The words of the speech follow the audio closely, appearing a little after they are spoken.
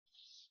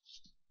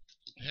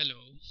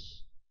Hello,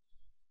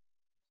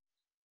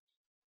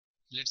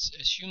 let's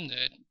assume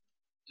that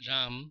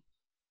Ram,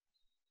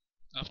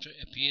 after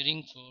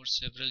appearing for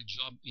several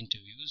job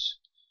interviews,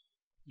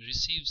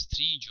 receives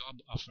 3 job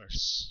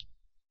offers.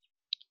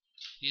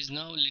 He is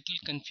now a little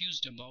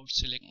confused about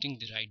selecting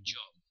the right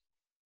job.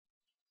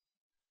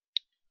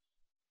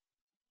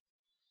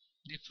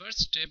 The first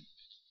step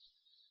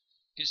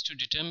is to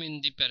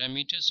determine the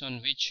parameters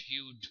on which he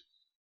would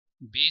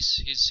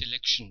base his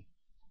selection.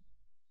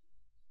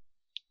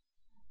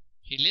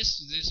 He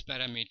lists these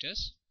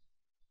parameters,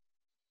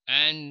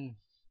 and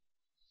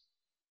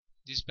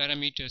these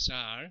parameters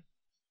are: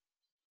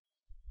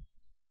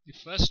 the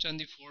first and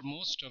the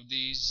foremost of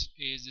these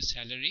is the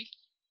salary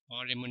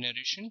or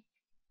remuneration.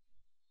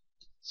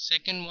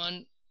 Second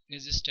one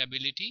is the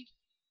stability,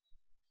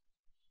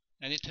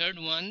 and the third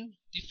one,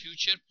 the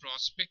future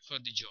prospect for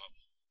the job.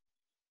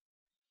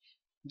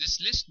 This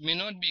list may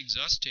not be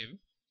exhaustive,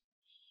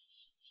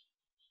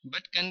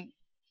 but can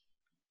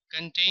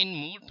contain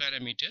more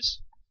parameters.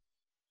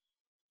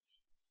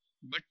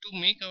 But to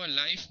make our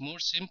life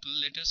more simple,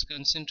 let us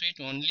concentrate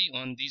only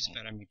on these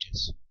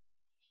parameters.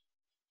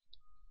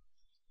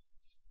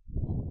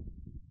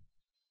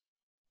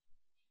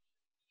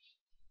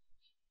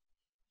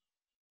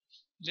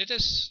 Let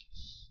us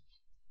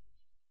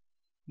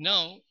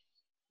now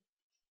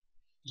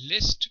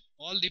list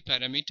all the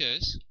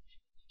parameters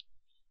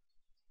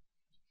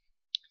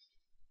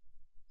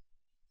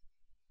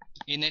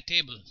in a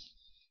table.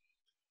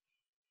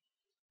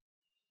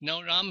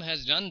 Now Ram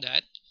has done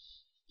that,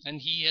 and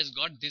he has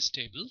got this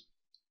table.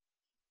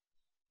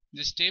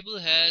 This table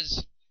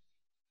has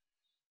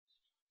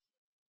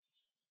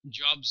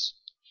jobs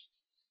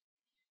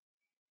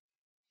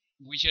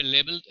which are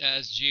labeled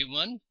as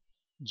J1,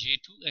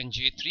 J2 and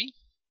J3,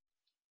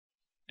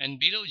 and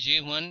below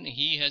J1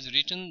 he has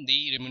written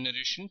the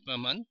remuneration per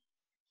month.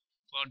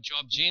 For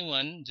job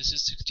J1 this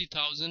is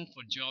 60,000,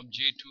 for job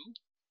J2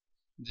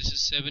 this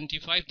is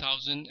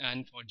 75,000,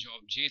 and for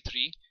job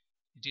J3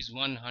 it is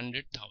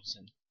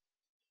 100,000.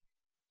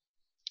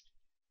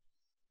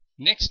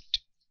 Next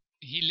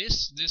he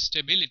lists this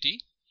stability.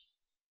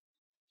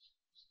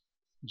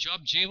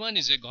 Job J1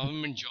 is a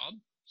government job,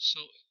 so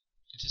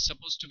it is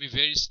supposed to be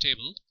very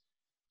stable,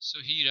 so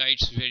he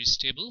writes very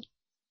stable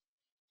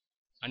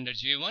under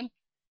J1.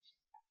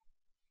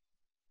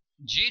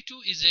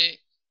 J2 is a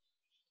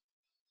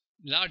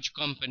large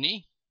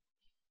company,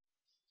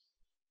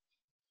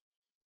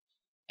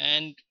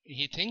 and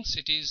he thinks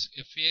it is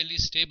a fairly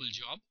stable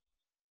job,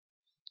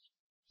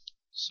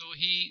 so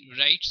he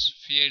writes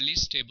fairly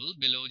stable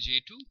below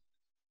J2.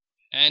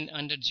 And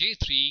under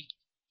J3,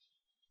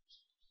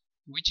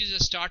 which is a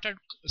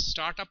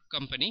startup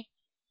company,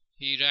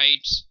 he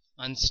writes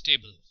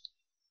unstable.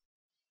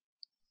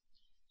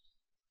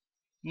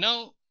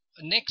 Now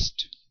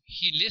next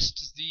he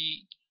lists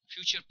the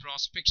future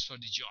prospects for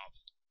the job.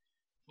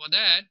 For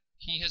that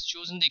he has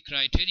chosen the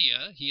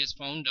criteria he has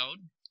found out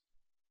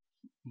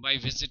by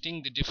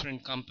visiting the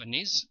different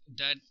companies,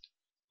 that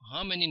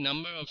how many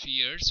number of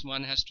years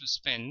one has to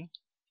spend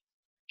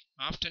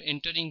after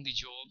entering the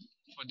job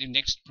for the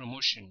next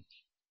promotion.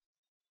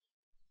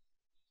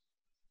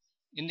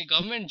 In the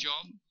government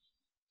job,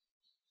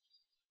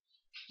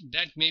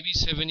 that may be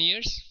 7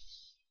 years.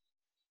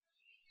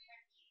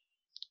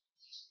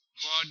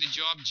 For the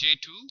job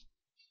J2,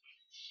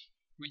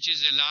 which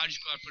is a large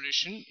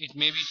corporation, it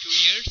may be 2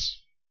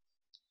 years,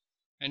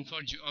 and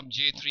for job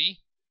J3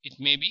 it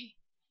may be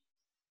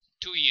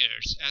 2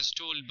 years as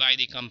told by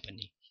the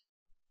company.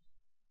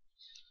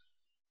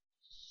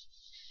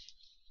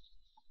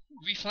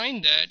 We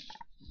find that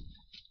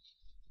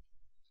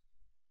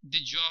the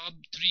job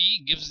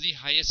 3 gives the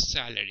highest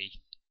salary,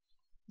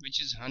 which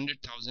is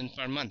 100,000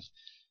 per month,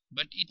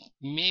 but it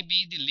may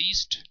be the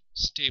least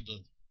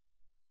stable.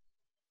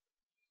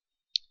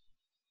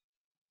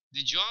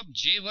 The job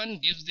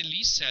J1 gives the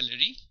least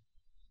salary,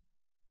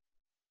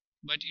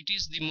 but it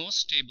is the most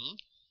stable,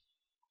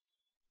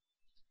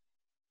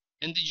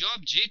 and the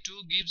job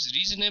J2 gives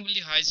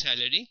reasonably high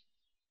salary,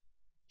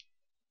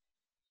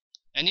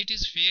 and it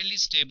is fairly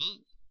stable,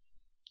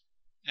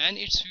 and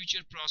its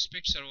future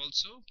prospects are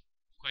also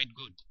quite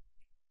good.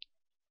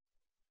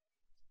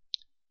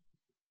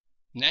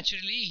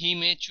 Naturally, he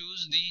may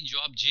choose the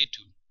job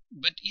J2,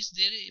 but is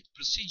there a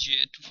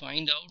procedure to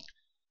find out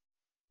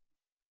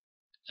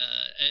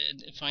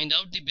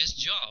the best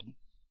job?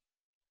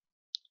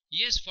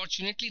 Yes,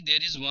 fortunately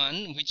there is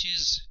one, which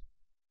is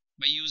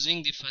by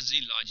using the fuzzy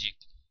logic.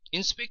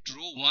 Inspect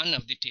row 1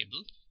 of the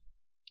table.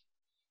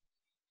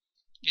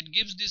 It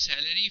gives the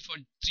salary for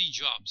 3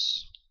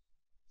 jobs.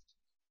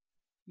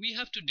 We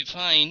have to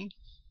define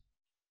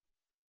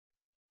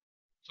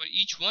for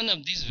each one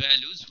of these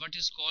values what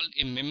is called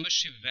a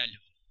membership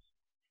value.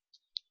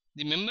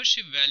 The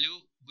membership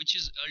value, which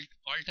is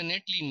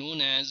alternately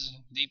known as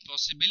the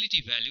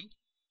possibility value,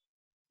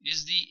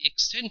 is the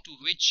extent to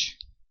which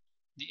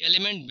the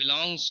element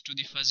belongs to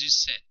the fuzzy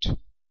set.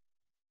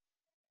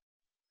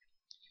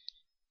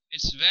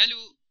 Its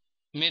value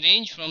may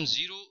range from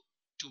 0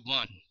 to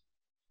 1.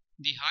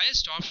 The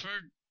highest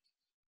offered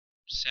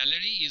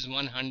salary is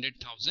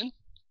 100,000,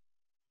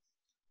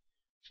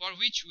 for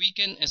which we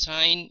can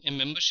assign a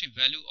membership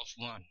value of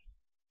 1.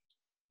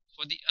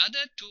 For the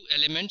other two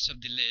elements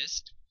of the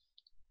list,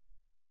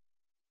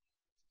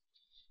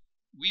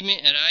 we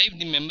may arrive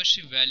the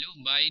membership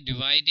value by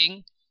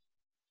dividing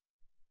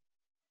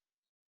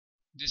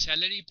the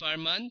salary per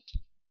month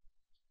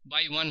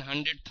by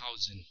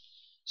 100,000.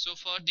 So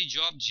for the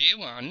job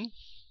J1,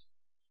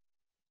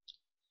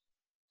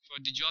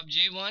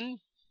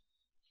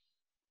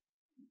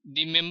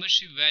 the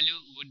membership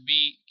value would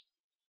be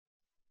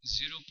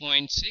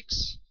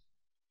 0.6,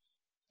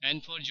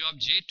 and for job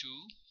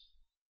J2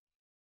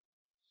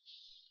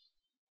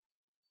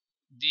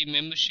 the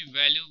membership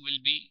value will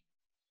be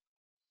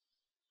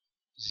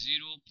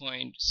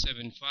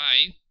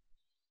 0.75,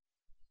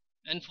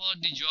 and for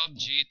the job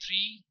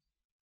J3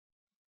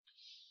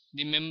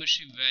 the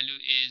membership value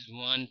is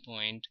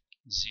 1.0.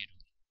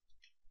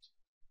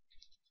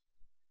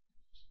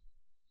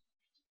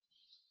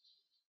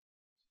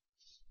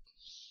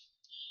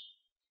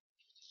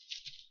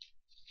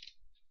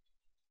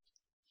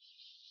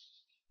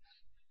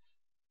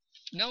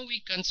 Now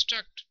we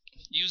construct,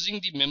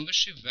 using the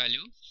membership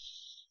value,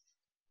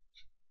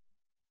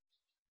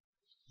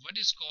 what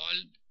is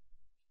called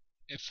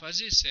a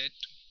fuzzy set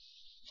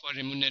for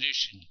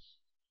remuneration.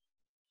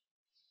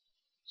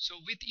 So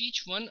with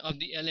each one of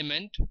the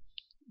element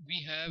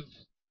we have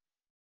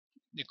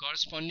the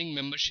corresponding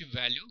membership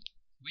value,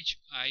 which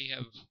I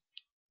have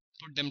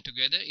put them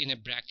together in a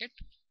bracket.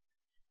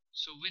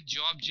 So with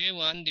job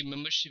J1 the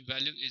membership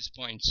value is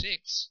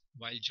 0.6,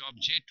 while job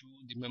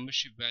J2 the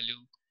membership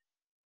value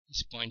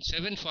is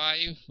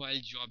 0.75,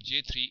 while job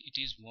J3 it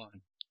is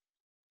 1.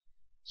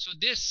 So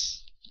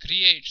this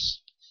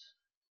creates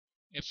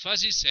a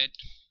fuzzy set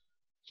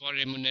for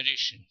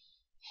remuneration.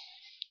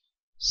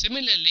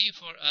 Similarly,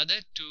 for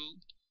other two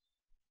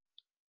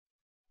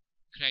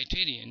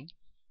criterion,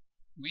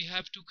 we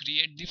have to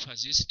create the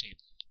fuzzy set,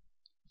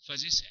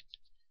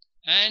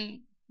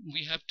 and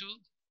we have to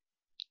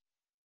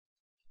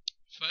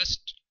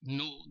first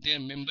know their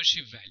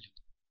membership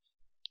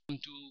value.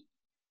 To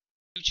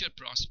future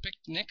prospect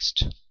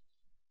next,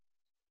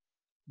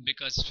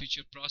 because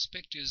future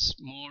prospect is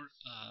more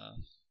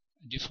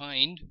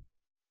defined.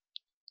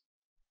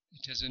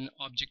 It has an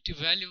objective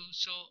value,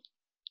 so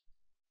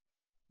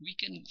we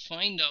can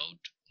find out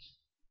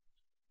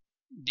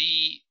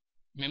the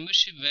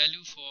membership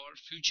value for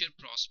future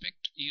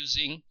prospect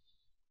using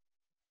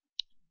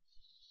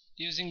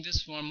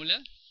this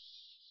formula.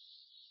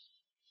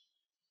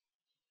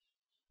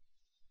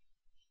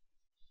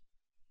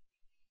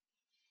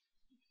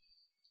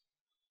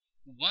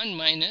 One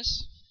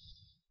minus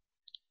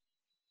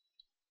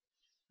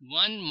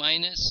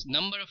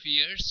number of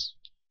years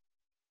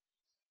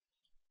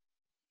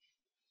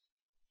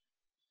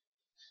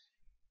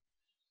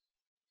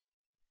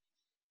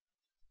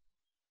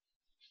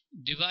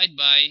divide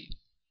by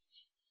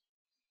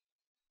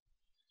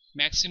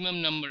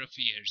maximum number of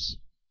years.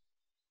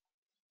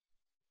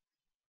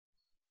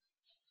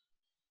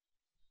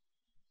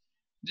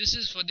 This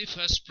is for the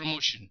first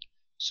promotion.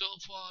 So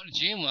for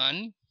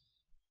J1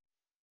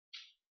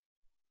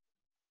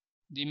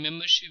 the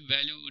membership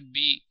value would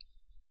be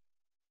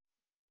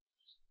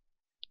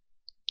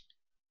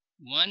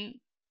 1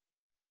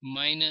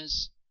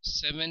 minus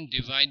 7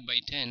 divided by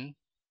 10.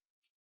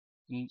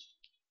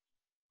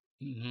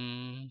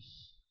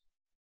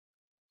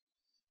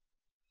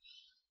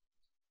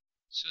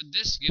 So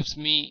this gives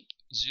me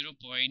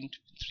 0.3.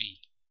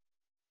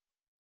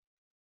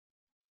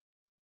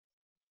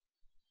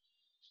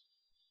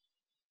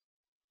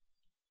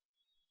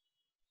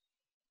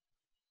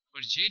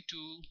 For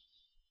J2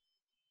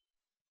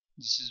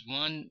 this is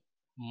 1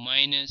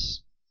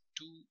 minus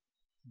 2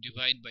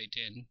 divided by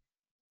 10.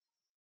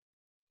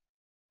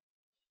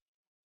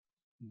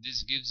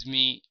 This gives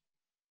me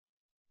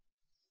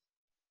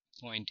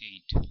 0.8.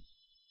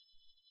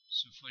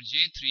 So for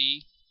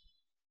J3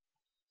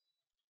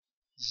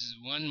 this is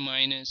 1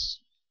 minus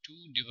 2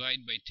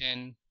 divided by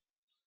 10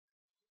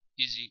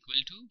 is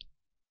equal to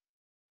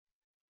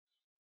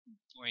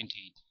 0.8.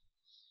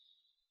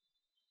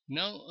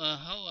 Now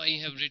how I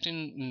have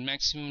written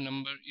maximum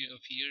number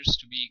of years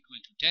to be equal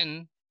to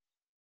 10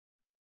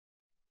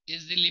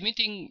 is the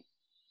limiting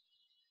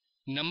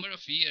number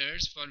of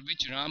years for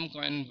which Ram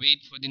can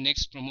wait for the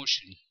next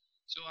promotion.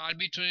 So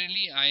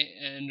arbitrarily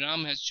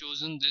Ram has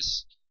chosen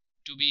this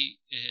to be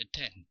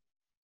 10.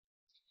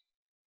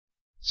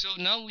 So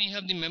now we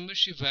have the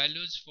membership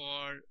values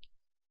for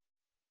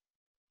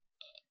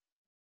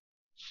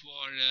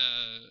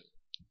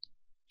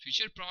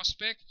future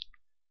prospect.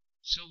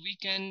 So we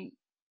can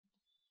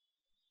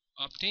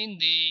obtain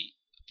the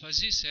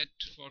fuzzy set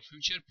for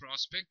future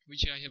prospect,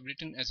 which I have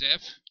written as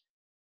F,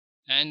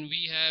 and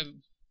we have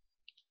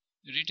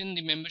written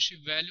the membership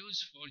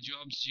values for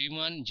jobs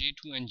J1,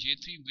 J2 and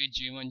J3 with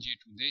J1,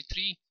 J2,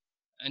 J3,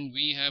 and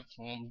we have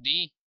formed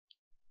the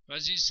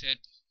fuzzy set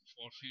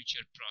for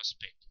future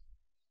prospect.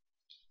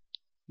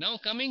 Now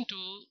coming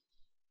to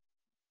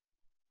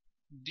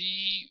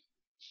the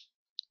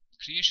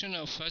creation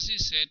of fuzzy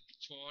set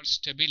for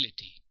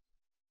stability.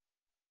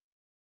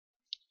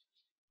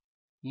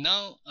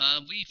 Now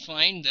we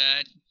find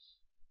that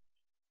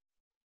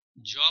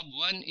job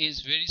 1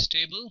 is very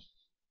stable,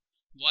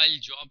 while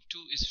job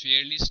 2 is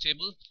fairly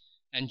stable,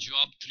 and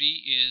job 3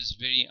 is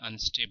very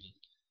unstable.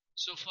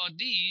 So for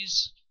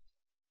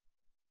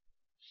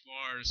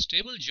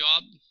stable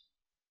job,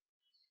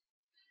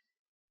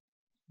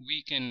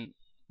 we can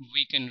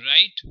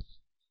write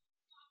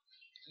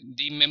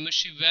the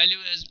membership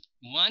value as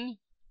 1.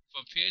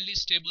 For fairly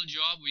stable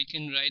job, we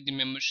can write the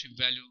membership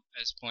value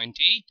as 0.8,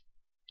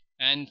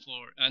 and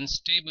for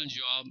unstable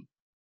job,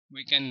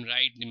 we can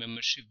write the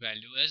membership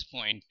value as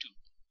 0.2.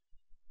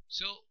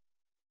 So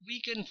we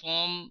can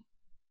form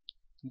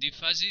the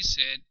fuzzy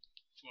set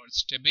for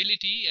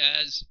stability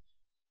as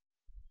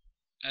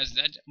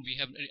that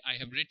I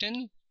have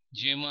written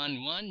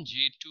J1 1,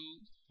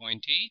 J2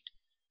 0.8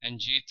 and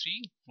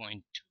J3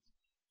 0.2.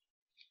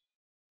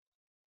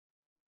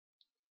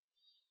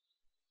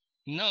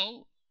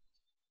 Now,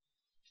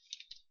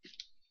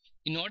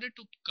 in order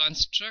to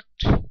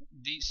construct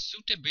the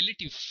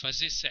suitability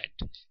fuzzy set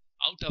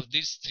out of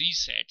these three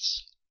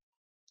sets,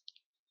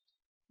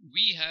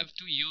 we have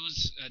to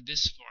use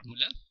this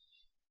formula.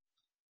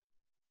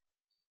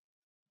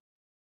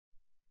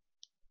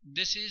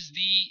 This is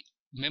the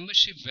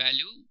membership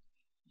value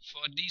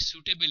for the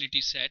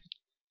suitability set.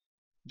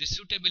 The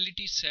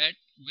suitability set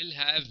will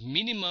have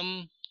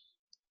minimum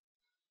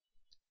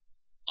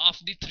of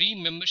the three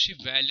membership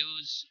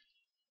values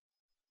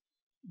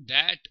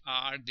that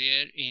are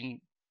there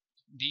in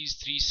these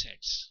three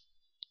sets.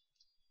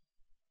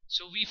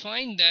 So we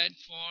find that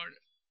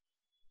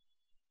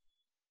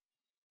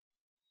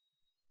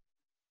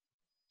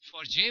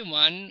for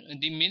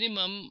J1 the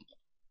minimum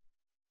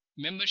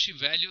membership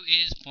value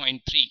is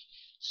 0.3.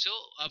 So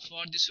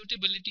for the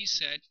suitability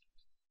set,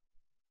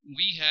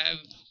 we have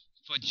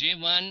for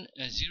J1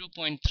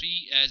 0.3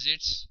 as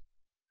its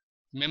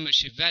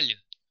membership value,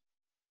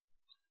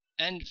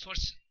 and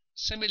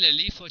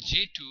similarly for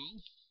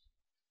J2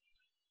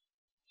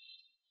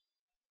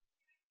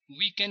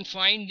 we can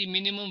find the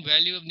minimum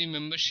value of the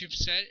membership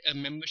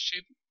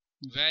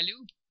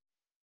value.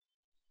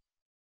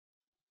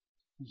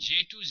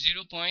 J2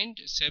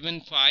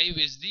 0.75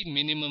 is the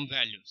minimum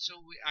value. So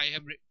I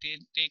have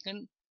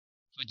taken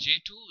for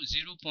J2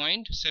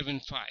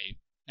 0.75,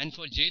 and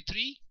for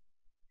J3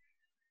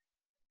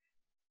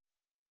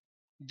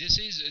 this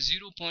is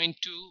 0.2,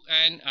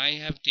 and I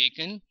have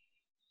taken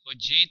for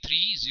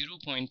J3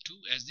 0.2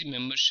 as the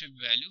membership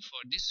value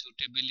for the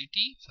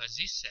suitability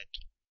fuzzy set.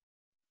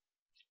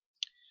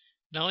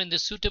 Now in the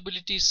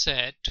suitability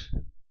set,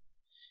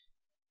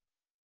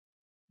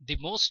 the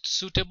most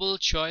suitable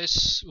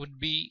choice would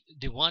be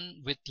the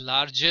one with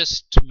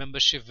largest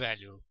membership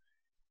value.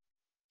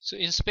 So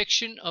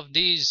inspection of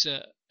these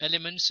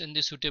elements in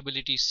the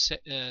suitability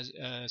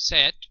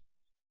set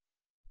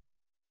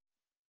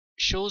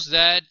shows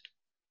that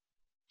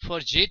for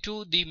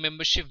J2 the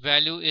membership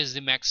value is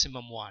the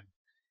maximum one,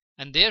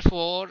 and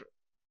therefore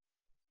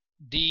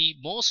the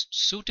most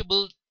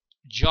suitable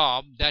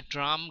job that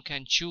RAM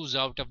can choose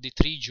out of the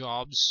three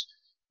jobs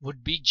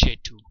would be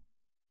J2.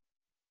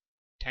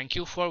 Thank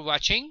you for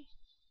watching.